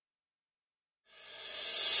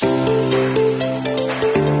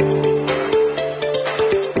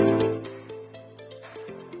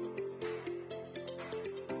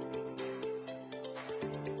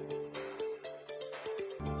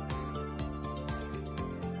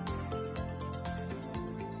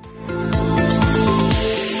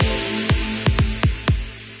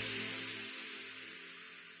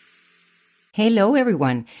Hello,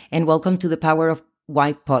 everyone, and welcome to the Power of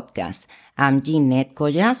Why podcast. I'm Jeanette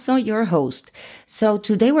Collazo, your host. So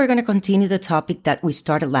today we're going to continue the topic that we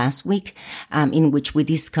started last week, in which we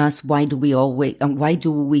discussed why do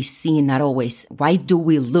we see and not always, why do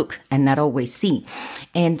we look and not always see?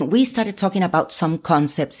 And we started talking about some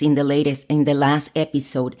concepts in the last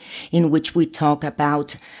episode, in which we talk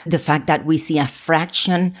about the fact that we see a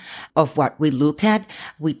fraction of what we look at.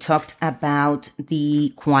 We talked about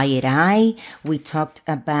the quiet eye. We talked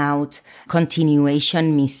about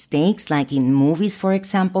continuation mistakes, like in movies, for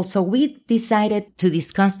example. So we decided to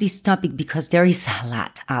discuss this topic because there is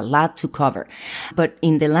a lot to cover. But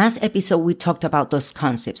in the last episode, we talked about those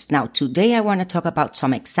concepts. Now, today I want to talk about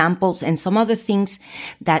some examples and some other things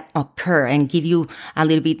that occur and give you a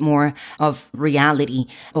little bit more of reality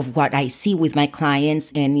of what I see with my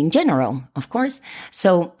clients and in general, of course.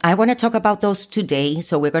 So I want to talk about those today.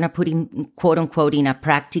 So we're going to put in, quote unquote, in a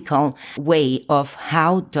practical way of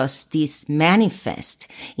how does this manifest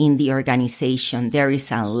in the organization. There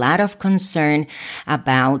is a lot of concern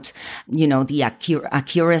about, the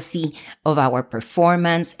accuracy of our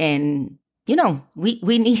performance, and we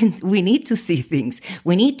need to see things.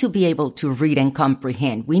 We need to be able to read and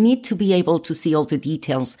comprehend. We need to be able to see all the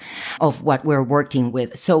details of what we're working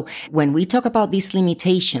with. So when we talk about these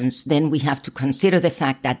limitations, then we have to consider the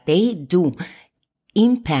fact that they do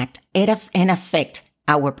impact and affect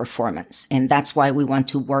our performance. And that's why we want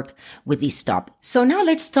to work with this topic. So now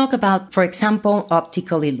let's talk about, for example,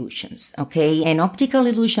 optical illusions. Okay. And optical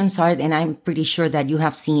illusions are, and I'm pretty sure that you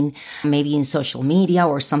have seen maybe in social media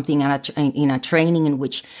or something in a training in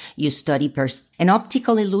which you study and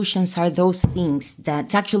optical illusions are those things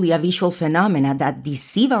that's actually a visual phenomena that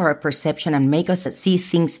deceive our perception and make us see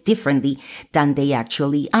things differently than they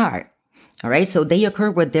actually are. All right. So they occur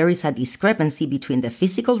where there is a discrepancy between the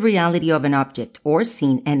physical reality of an object or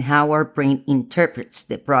scene and how our brain interprets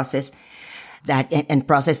the process and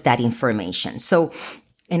process that information. So,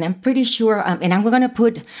 and I'm pretty sure, and I'm going to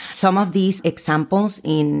put some of these examples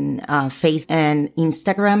in Facebook and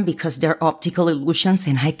Instagram because they're optical illusions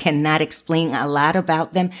and I cannot explain a lot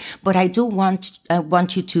about them. But I do want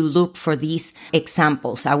you to look for these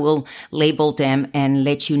examples. I will label them and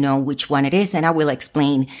let you know which one it is, and I will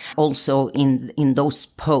explain also in those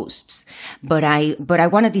posts. But I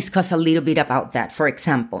want to discuss a little bit about that. For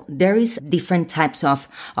example, there is different types of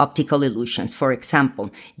optical illusions. For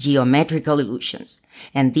example, geometrical illusions.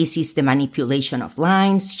 And this is the manipulation of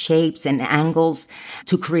lines, shapes, and angles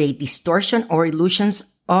to create distortion or illusions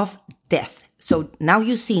of depth. So now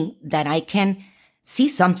you see that I can see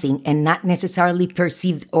something and not necessarily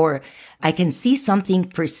perceive, or I can see something,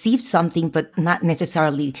 perceive something, but not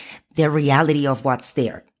necessarily the reality of what's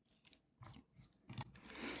there.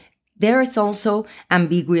 There is also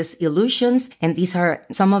ambiguous illusions, and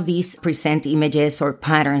some of these present images or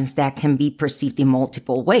patterns that can be perceived in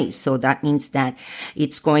multiple ways. So that means that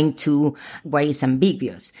it's going to ways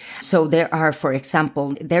ambiguous. So there are, for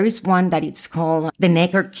example, there is one that it's called the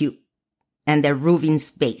Necker cube and the Rubin's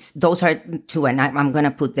base. Those are two, and I'm going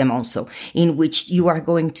to put them also, in which you are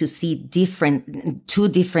going to see two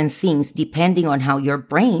different things depending on how your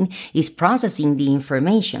brain is processing the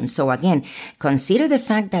information. So again, consider the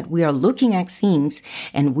fact that we are looking at things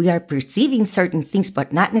and we are perceiving certain things,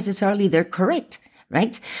 but not necessarily they're correct.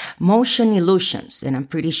 Right? Motion illusions. And I'm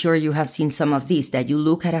pretty sure you have seen some of these, that you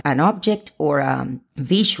look at an object or a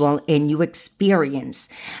visual and you experience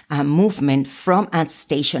a movement from a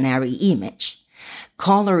stationary image.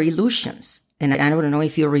 Color illusions. And I don't know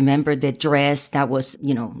if you remember the dress that was,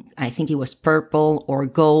 I think it was purple or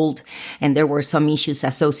gold. And there were some issues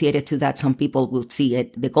associated to that. Some people would see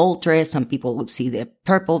the gold dress. Some people would see the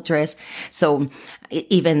purple dress. So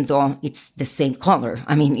even though it's the same color,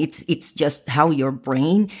 I mean, it's just how your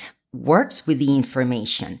brain works with the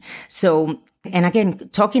information. So, and again,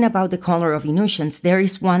 talking about the color of illusions, there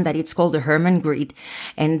is one that it's called the Herman grid.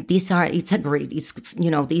 And it's a grid. It's,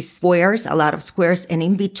 these squares, a lot of squares. And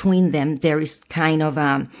in between them, there is kind of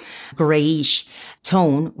a grayish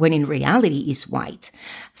tone when in reality is white.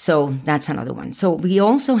 So that's another one. So we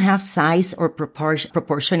also have size or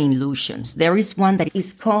proportion illusions. There is one that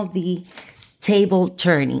is called the table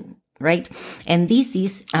turning. Right? And this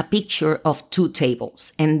is a picture of two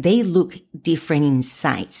tables and they look different in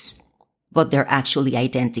size, but they're actually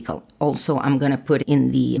identical. Also, I'm going to put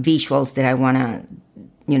in the visuals that I want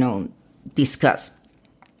to, discuss.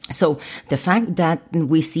 So the fact that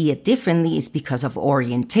we see it differently is because of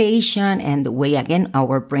orientation and the way, again,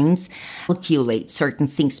 our brains calculate certain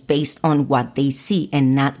things based on what they see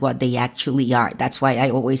and not what they actually are. That's why I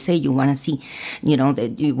always say you want to see,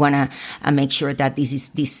 that you want to make sure that this is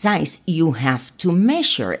this size. You have to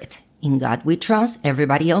measure it. In God we trust,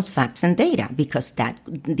 everybody else facts and data, because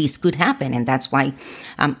this could happen, and that's why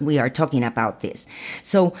we are talking about this.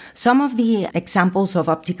 So some of the examples of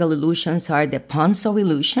optical illusions are the Ponzo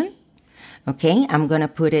illusion. Okay, I'm going to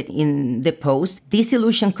put it in the post. This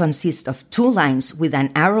illusion consists of two lines with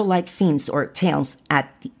an arrow-like fins or tails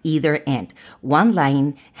at either end. One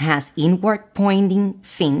line has inward-pointing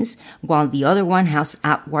fins, while the other one has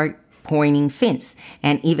outward-pointing fins.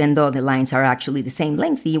 And even though the lines are actually the same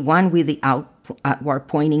length, the one with the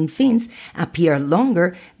outward-pointing fins appear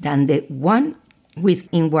longer than the one with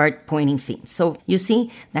inward pointing fins. So you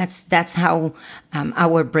see, that's how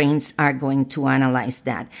our brains are going to analyze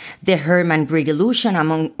that. The Hermann grid illusion,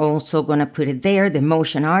 I'm also going to put it there, the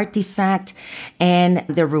motion artifact, and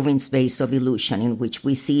the Rubin's base of illusion, in which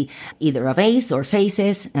we see either a vase or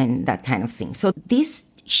faces and that kind of thing. So this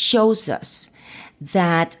shows us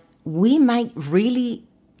that we might really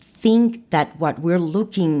think that what we're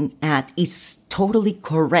looking at is totally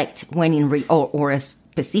correct when or a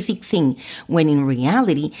specific thing, when in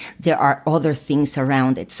reality there are other things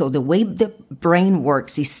around it. So the way the brain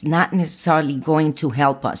works is not necessarily going to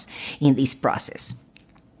help us in this process.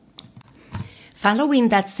 Following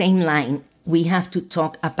that same line, we have to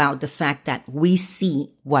talk about the fact that we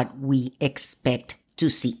see what we expect to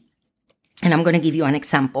see. And I'm going to give you an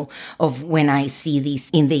example of when I see this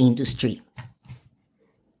in the industry.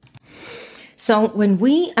 So when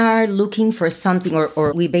we are looking for something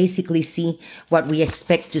or we basically see what we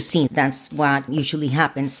expect to see, that's what usually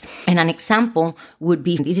happens. And an example would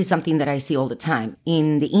be, this is something that I see all the time.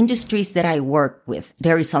 In the industries that I work with,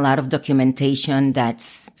 there is a lot of documentation that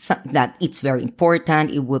it's very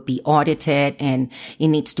important. It will be audited and it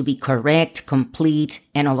needs to be correct, complete,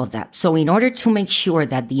 and all of that. So in order to make sure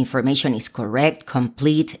that the information is correct,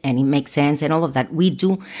 complete, and it makes sense and all of that, we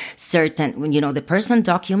do certain, the person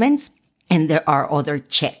documents. And there are other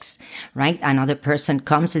checks, right? Another person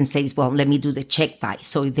comes and says, well, let me do the check by.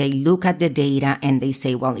 So they look at the data and they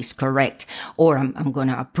say, well, it's correct, or I'm going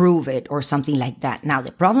to approve it, or something like that. Now,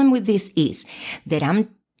 the problem with this is that I'm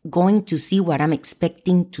going to see what I'm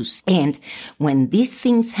expecting to see. And when these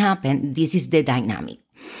things happen, this is the dynamic.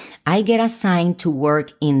 I get assigned to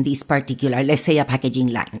work in this particular, let's say a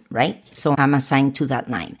packaging line, right? So I'm assigned to that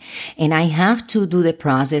line and I have to do the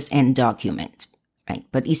process and document. Right.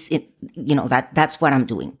 But that's what I'm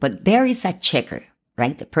doing. But there is a checker,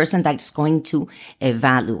 right? The person that's going to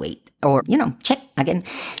evaluate or, check again.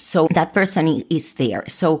 So that person is there.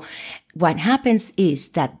 So what happens is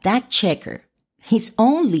that checker, his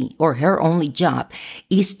only or her only job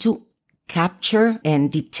is to capture and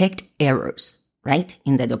detect errors, right?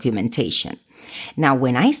 In the documentation. Now,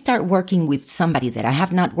 when I start working with somebody that I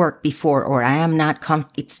have not worked before, or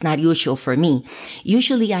it's not usual for me,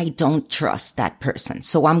 usually I don't trust that person.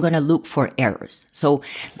 So I'm going to look for errors. So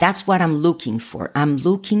that's what I'm looking for. I'm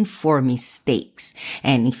looking for mistakes.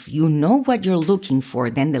 And if you know what you're looking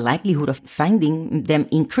for, then the likelihood of finding them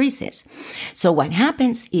increases. So what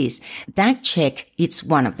happens is that check, it's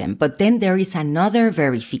one of them. But then there is another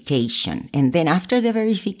verification. And then after the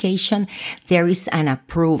verification, there is an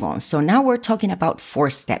approval. So now we're talking about 4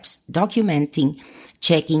 steps: documenting,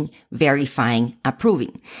 checking, verifying,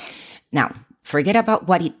 approving. Now, forget about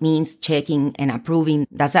what it means, checking and approving.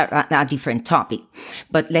 That's a different topic.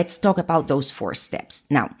 But let's talk about those 4 steps.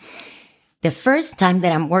 Now, the first time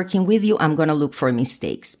that I'm working with you, I'm going to look for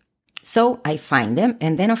mistakes. So I find them.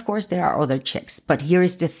 And then, of course, there are other checks. But here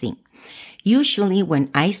is the thing. Usually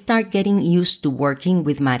when I start getting used to working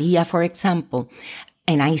with Maria, for example,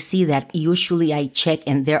 and I see that usually I check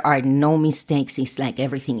and there are no mistakes. It's like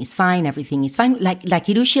everything is fine. Like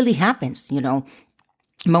it usually happens,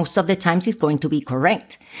 Most of the times it's going to be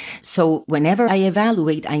correct. So whenever I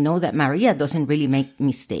evaluate, I know that Maria doesn't really make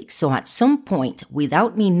mistakes. So at some point,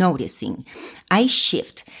 without me noticing, I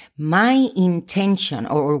shift my intention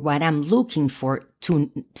or what I'm looking for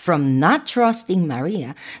from not trusting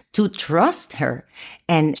Maria to trust her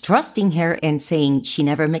and trusting her and saying she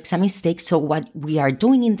never makes a mistake. So what we are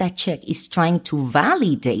doing in that check is trying to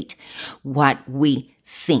validate what we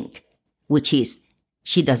think, which is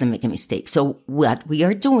she doesn't make a mistake. So what we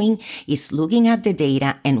are doing is looking at the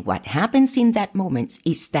data, and what happens in that moment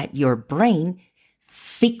is that your brain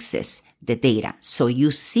fixes the data. So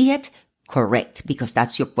you see it correct because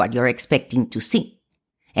that's what you're expecting to see.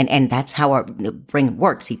 And that's how our brain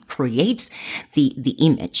works. It creates the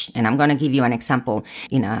image. And I'm going to give you an example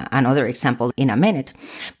another example in a minute.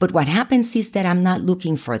 But what happens is that I'm not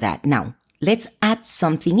looking for that. Now, let's add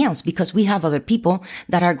something else because we have other people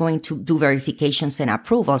that are going to do verifications and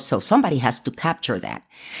approvals. So somebody has to capture that.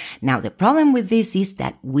 Now, the problem with this is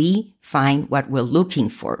that we find what we're looking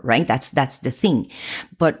for, right? That's the thing.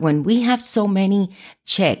 But when we have so many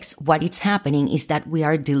checks, what is happening is that we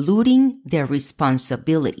are diluting their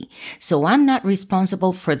responsibility. So I'm not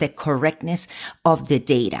responsible for the correctness of the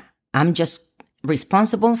data. I'm just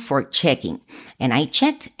responsible for checking. And I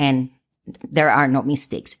checked and there are no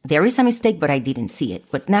mistakes. There is a mistake, but I didn't see it.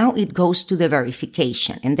 But now it goes to the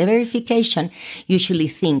verification. And the verification usually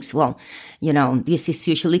thinks, well, this is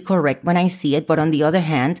usually correct when I see it. But on the other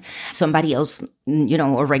hand, somebody else,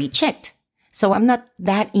 already checked. So I'm not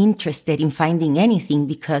that interested in finding anything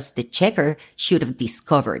because the checker should have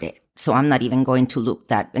discovered it. So I'm not even going to look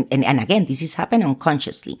that. And again, this is happening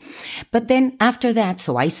unconsciously. But then after that,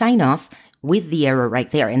 so I sign off with the error right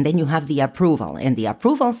there. And then you have the approval. And the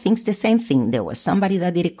approval thinks the same thing. There was somebody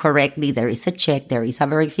that did it correctly. There is a check. There is a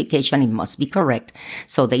verification. It must be correct.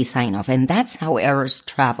 So they sign off. And that's how errors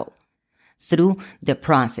travel through the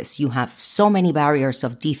process. You have so many barriers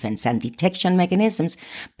of defense and detection mechanisms,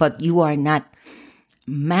 but you are not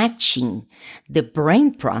matching the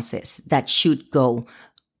brain process that should go,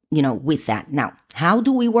 with that. Now, how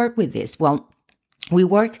do we work with this? Well, we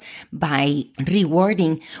work by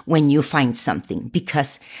rewarding when you find something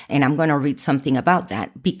and I'm going to read something about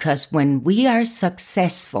that, because when we are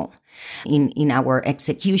successful in our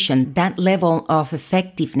execution, that level of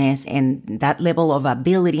effectiveness and that level of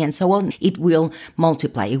ability and so on, it will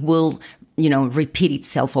multiply. It will, repeat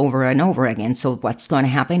itself over and over again. So what's going to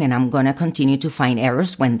happen? And I'm going to continue to find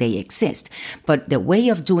errors when they exist. But the way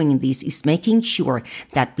of doing this is making sure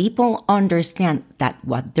that people understand that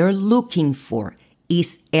what they're looking for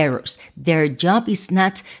is errors. Their job is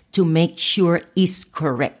not to make sure is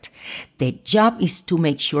correct. The job is to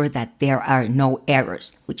make sure that there are no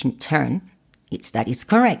errors, which in turn, it's that it's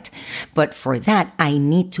correct. But for that, I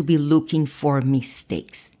need to be looking for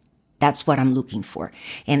mistakes. That's what I'm looking for.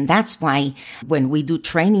 And that's why when we do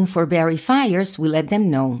training for verifiers, we let them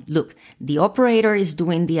know, look, the operator is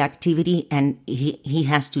doing the activity and he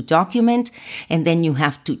has to document and then you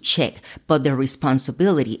have to check. But the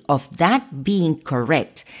responsibility of that being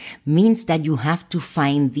correct means that you have to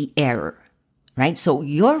find the error, right? So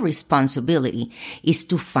your responsibility is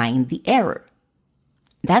to find the error.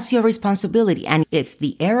 That's your responsibility. And if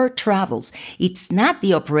the error travels, it's not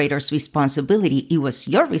the operator's responsibility. It was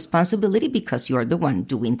your responsibility because you're the one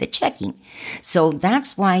doing the checking. So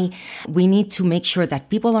that's why we need to make sure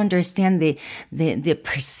that people understand the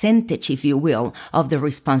percentage, if you will, of the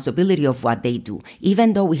responsibility of what they do.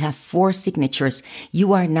 Even though we have 4 signatures,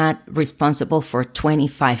 you are not responsible for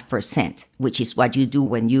 25%, which is what you do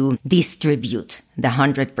when you distribute the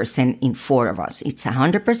 100% in 4 of us. It's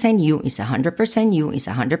 100% you, it's 100% you, it's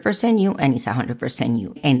 100% you, and it's 100%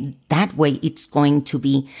 you. And that way it's going to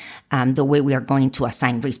be the way we are going to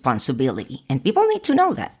assign responsibility. And people need to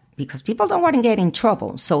know that, because people don't want to get in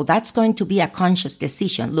trouble. So that's going to be a conscious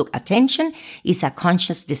decision. Look, attention is a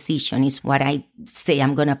conscious decision. It's what I say.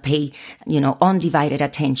 I'm going to pay, undivided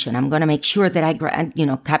attention. I'm going to make sure that I,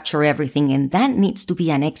 capture everything. And that needs to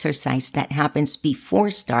be an exercise that happens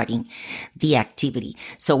before starting the activity.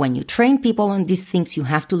 So when you train people on these things, you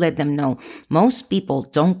have to let them know most people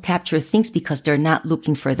don't capture things because they're not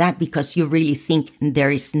looking for that, because you really think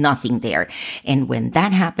there is nothing there. And when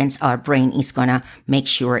that happens, our brain is going to make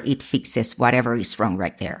sure it fixes whatever is wrong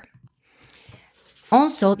right there.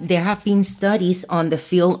 Also, there have been studies on the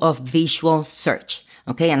field of visual search.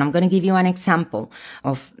 Okay, and I'm going to give you an example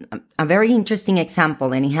of a very interesting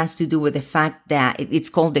example, and it has to do with the fact that it's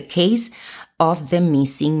called the case of the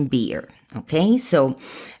missing beer. Okay, so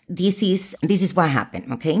this is what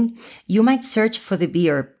happened. Okay, you might search for the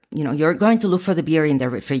beer. You're going to look for the beer in the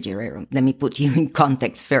refrigerator. Let me put you in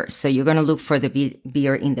context first. So you're going to look for the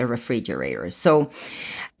beer in the refrigerator. So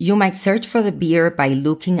you might search for the beer by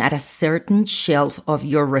looking at a certain shelf of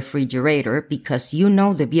your refrigerator because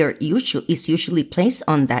the beer is usually placed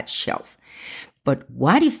on that shelf. But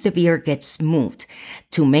what if the beer gets moved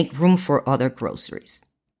to make room for other groceries?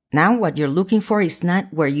 Now what you're looking for is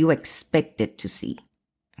not where you expect it to see.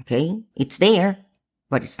 Okay? It's there,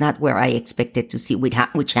 but it's not where I expected to see,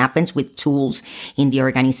 which happens with tools in the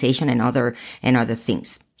organization and other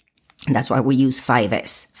things. And that's why we use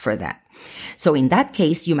 5S for that. So in that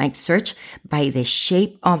case, you might search by the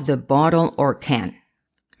shape of the bottle or can,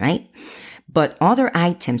 right? But other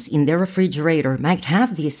items in the refrigerator might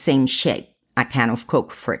have the same shape. A can of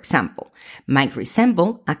Coke, for example, might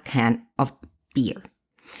resemble a can of beer.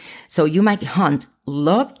 So you might hunt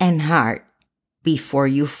long and hard before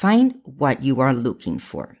you find what you are looking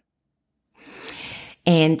for.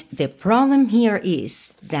 And the problem here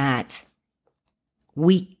is that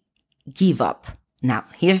we give up. Now,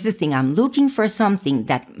 here's the thing. I'm looking for something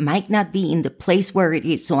that might not be in the place where it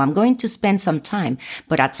is. So I'm going to spend some time,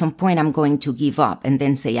 but at some point I'm going to give up and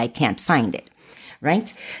then say I can't find it,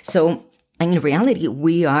 right? So in reality,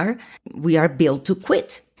 we are built to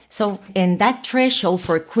quit. So, and that threshold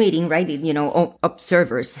for quitting, right?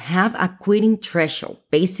 Observers have a quitting threshold,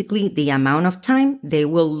 basically the amount of time they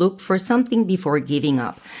will look for something before giving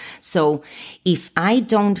up. So if I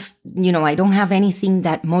don't have anything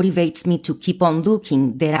that motivates me to keep on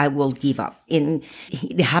looking, then I will give up. And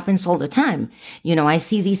it happens all the time. I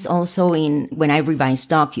see this also when I revise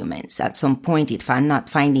documents. At some point, if I'm not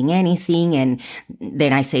finding anything, and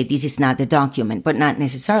then I say, this is not the document, but not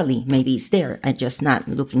necessarily. Maybe it's there. I'm just not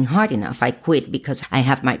looking hard enough. I quit because I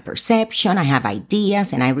have my perception, I have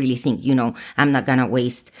ideas, and I really think, I'm not going to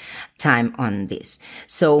waste time on this.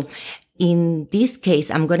 So in this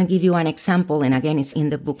case, I'm going to give you an example. And again, it's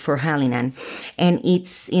in the book for Hallinan. And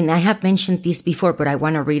I have mentioned this before, but I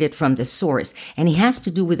want to read it from the source. And it has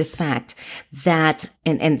to do with the fact that,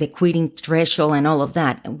 and the quitting threshold and all of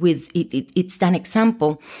that, it's an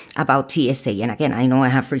example about TSA. And again, I know I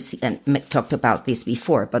have talked about this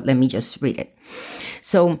before, but let me just read it.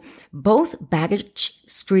 So both baggage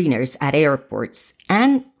screeners at airports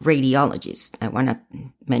and radiologists, I want to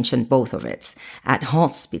mention both of it, at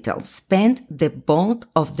hospitals, spend the bulk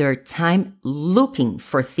of their time looking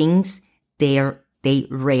for things they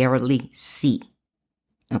rarely see.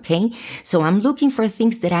 Okay? So I'm looking for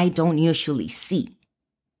things that I don't usually see.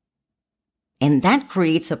 And that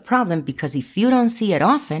creates a problem because if you don't see it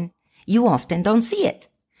often, you often don't see it.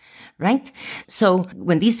 Right? So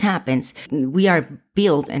when this happens, we are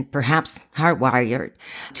built and perhaps hardwired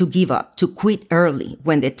to give up, to quit early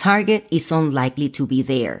when the target is unlikely to be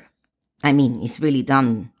there. I mean, it's really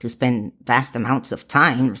dumb to spend vast amounts of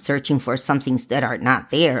time searching for some things that are not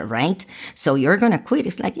there, right? So you're going to quit.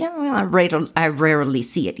 It's like, I rarely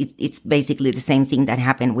see it. It's basically the same thing that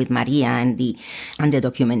happened with Maria and the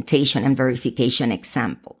documentation and verification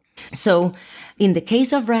example. So in the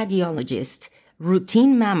case of radiologists,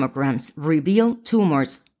 routine mammograms reveal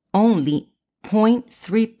tumors only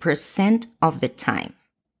 0.3% of the time.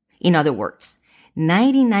 In other words,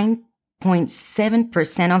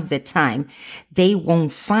 99.7% of the time, they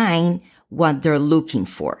won't find what they're looking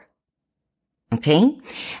for. Okay?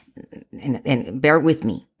 And bear with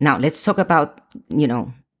me. Now, let's talk about,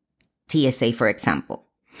 TSA, for example.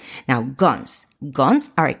 Now, guns. Guns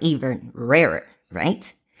are even rarer,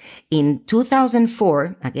 right? In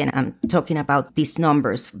 2004, again, I'm talking about these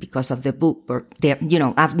numbers because of the book, but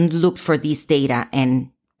I've looked for this data and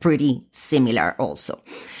pretty similar also.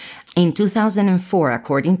 In 2004,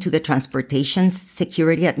 according to the Transportation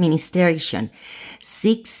Security Administration,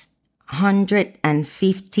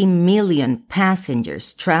 650 million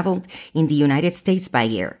passengers traveled in the United States by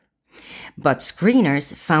air, but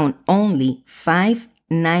screeners found only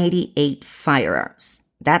 598 firearms.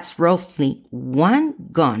 That's roughly one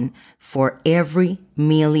gun for every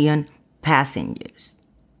million passengers.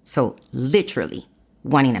 So literally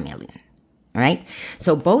 1 in a million, right?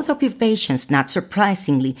 So both occupations, not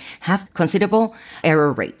surprisingly, have considerable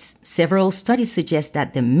error rates. Several studies suggest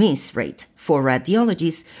that the miss rate for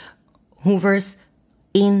radiologists hovers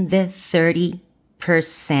in the 30%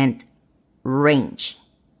 range.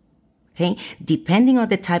 Okay, depending on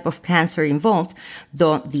the type of cancer involved,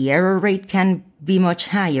 though the error rate can be much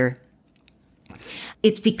higher,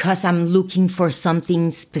 it's because I'm looking for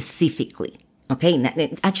something specifically. Okay,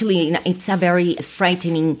 actually, it's a very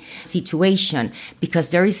frightening situation because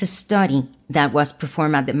there is a study that was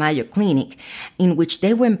performed at the Mayo Clinic in which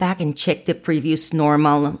they went back and checked the previous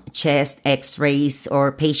normal chest x-rays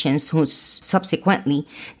or patients who subsequently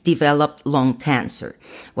developed lung cancer.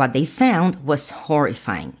 What they found was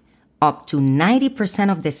horrifying. Up to 90%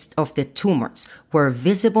 of the tumors were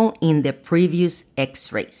visible in the previous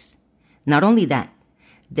x-rays. Not only that,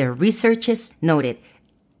 the researchers noted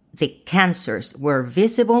the cancers were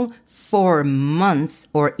visible for months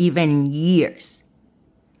or even years.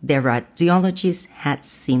 The radiologists had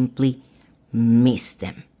simply missed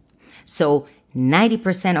them. So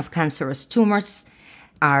 90% of cancerous tumors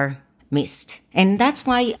are missed. And that's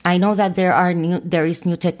why I know that there is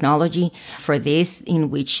new technology for this in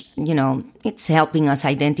which, it's helping us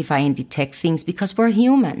identify and detect things because we're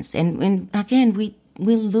humans. And again, we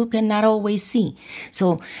look and not always see.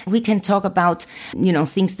 So we can talk about,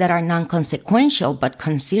 things that are non-consequential, but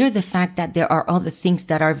consider the fact that there are other things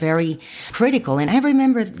that are very critical. And I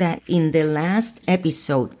remember that in the last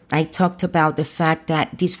episode I talked about the fact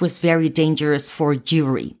that this was very dangerous for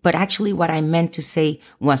jury. But actually what I meant to say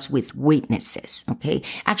was with witnesses, okay?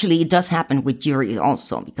 Actually, it does happen with jury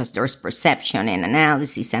also because there's perception and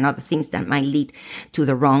analysis and other things that might lead to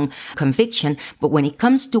the wrong conviction. But when it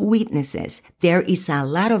comes to witnesses, there is a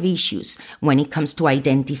lot of issues when it comes to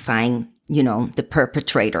identifying, the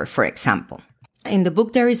perpetrator, for example. In the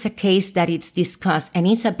book, there is a case that it's discussed, and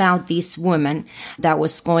it's about this woman that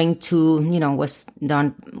was going to, was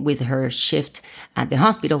done with her shift at the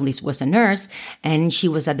hospital. This was a nurse, and she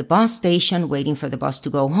was at the bus station waiting for the bus to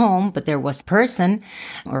go home, but there was a person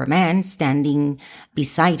or a man standing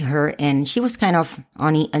beside her, and she was kind of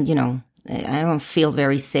I don't feel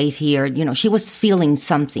very safe here. She was feeling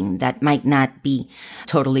something that might not be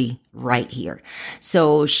totally right here.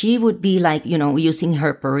 So she would be like, using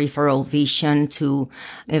her peripheral vision to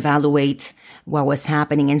evaluate what was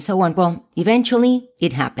happening and so on. Well, eventually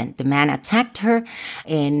it happened. The man attacked her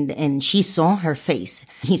and she saw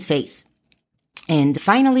his face. And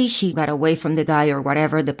finally, she got away from the guy or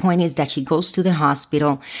whatever. The point is that she goes to the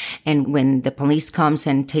hospital. And when the police comes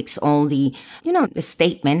and takes all the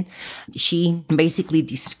statement, she basically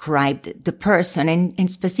described the person.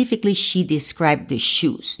 And specifically, she described the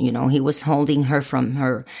shoes. He was holding her from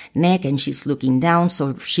her neck and she's looking down.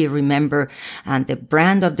 So she remembered the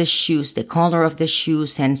brand of the shoes, the color of the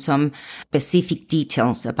shoes, and some specific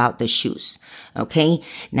details about the shoes. Okay.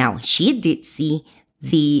 Now, she did see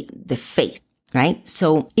the face. Right?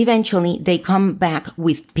 So eventually they come back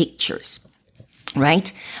with pictures, right?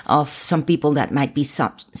 Of some people that might be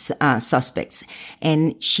suspects.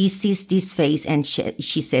 And she sees this face and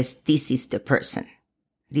she says, this is the person.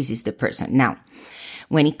 This is the person. Now,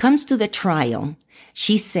 when it comes to the trial,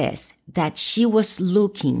 she says that she was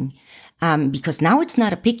looking because now it's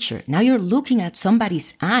not a picture. Now you're looking at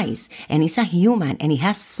somebody's eyes and it's a human and it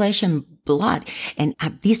has flesh and blood. And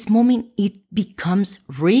at this moment, it becomes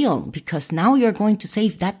real because now you're going to say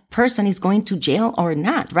if that person is going to jail or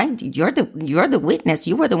not, right? You're the witness.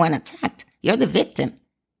 You were the one attacked. You're the victim,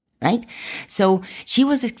 right? So she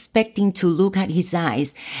was expecting to look at his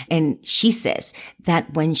eyes. And she says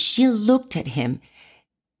that when she looked at him,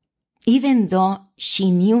 even though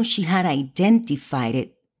she knew she had identified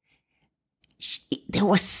it, there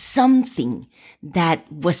was something that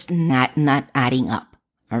was not adding up.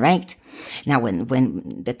 All right. Now,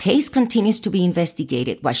 when the case continues to be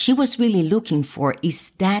investigated, what she was really looking for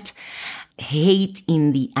is that hate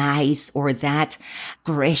in the eyes or that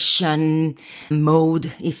aggression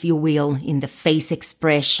mode, if you will, in the face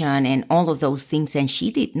expression and all of those things. And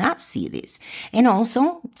she did not see this. And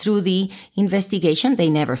also through the investigation, they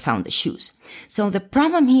never found the shoes. So the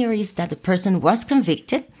problem here is that the person was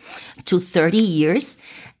convicted to 30 years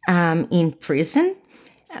in prison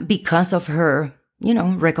because of her,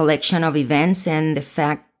 recollection of events and the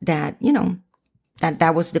fact that,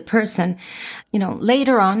 that was the person.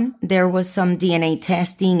 Later on, there was some DNA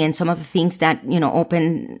testing and some other things that,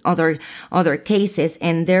 opened other cases.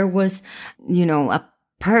 And there was, a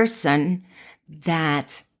person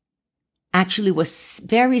that actually was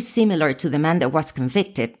very similar to the man that was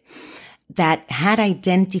convicted, that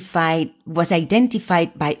was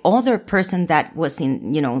identified by other person that was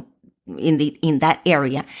in that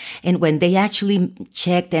area. And when they actually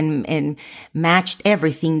checked and matched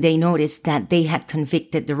everything, they noticed that they had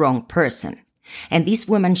convicted the wrong person. And this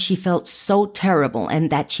woman, she felt so terrible and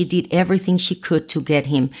that she did everything she could to get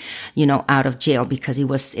him, out of jail because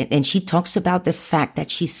and she talks about the fact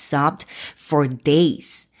that she sobbed for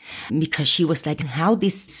days. Because she was like, how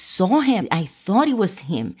this saw him? I thought it was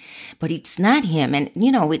him, but it's not him. And,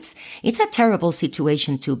 it's a terrible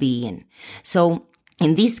situation to be in. So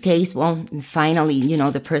in this case, well, finally,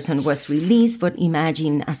 the person was released, but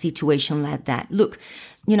imagine a situation like that. Look,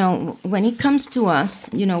 when it comes to us,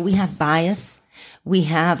 we have bias, we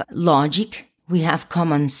have logic, we have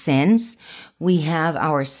common sense, we have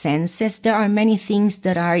our senses. There are many things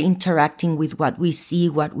that are interacting with what we see,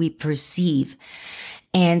 what we perceive.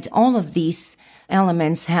 And all of these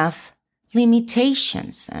elements have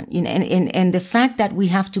limitations. And the fact that we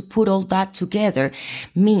have to put all that together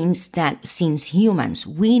means that since humans,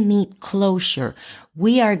 we need closure.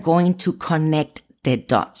 We are going to connect the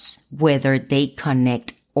dots, whether they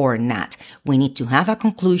connect or not. We need to have a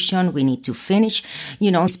conclusion. We need to finish,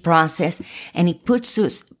 this process. And it puts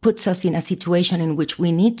puts us in a situation in which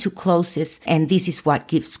we need to close this. And this is what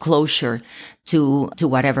gives closure to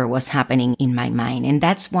whatever was happening in my mind. And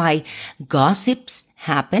that's why gossips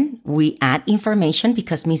happen. We add information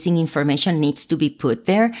because missing information needs to be put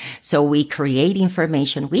there. So we create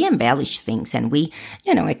information, we embellish things, and we,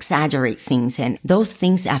 exaggerate things. And those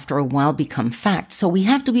things after a while become fact. So we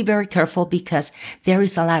have to be very careful because there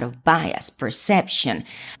is a lot of bias, perception,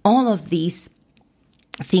 all of these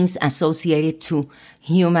things associated to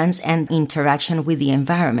humans and interaction with the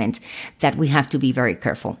environment that we have to be very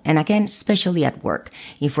careful. And again, especially at work.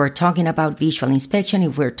 If we're talking about visual inspection,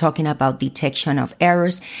 if we're talking about detection of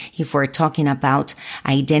errors, if we're talking about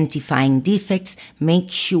identifying defects,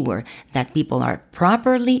 make sure that people are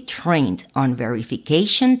properly trained on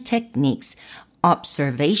verification techniques,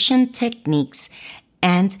 observation techniques,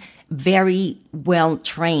 and very well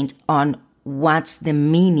trained on what's the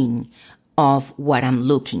meaning of what I'm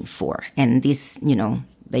looking for. And this,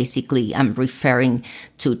 basically I'm referring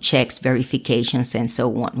to checks, verifications, and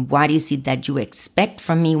so on. What is it that you expect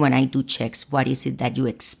from me when I do checks? What is it that you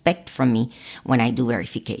expect from me when I do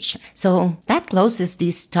verification? So that closes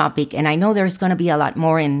this topic. And I know there's going to be a lot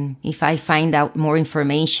more. And if I find out more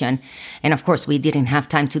information, and of course we didn't have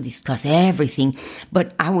time to discuss everything,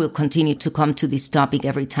 but I will continue to come to this topic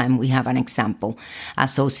every time we have an example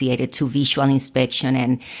associated to visual inspection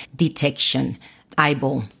and detection,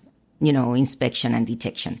 eyeball inspection and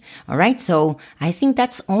detection. All right. So I think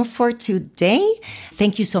that's all for today.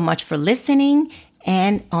 Thank you so much for listening.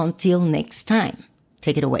 And until next time,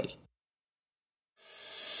 take it away.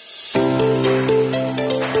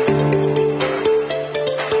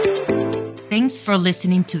 Thanks for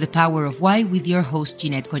listening to The Power of Why with your host,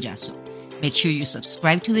 Jeanette Collazo. Make sure you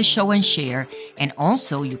subscribe to the show and share. And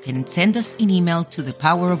also you can send us an email to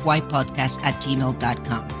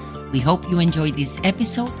thepowerofwhypodcast@gmail.com. We hope you enjoyed this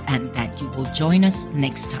episode and that you will join us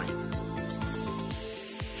next time.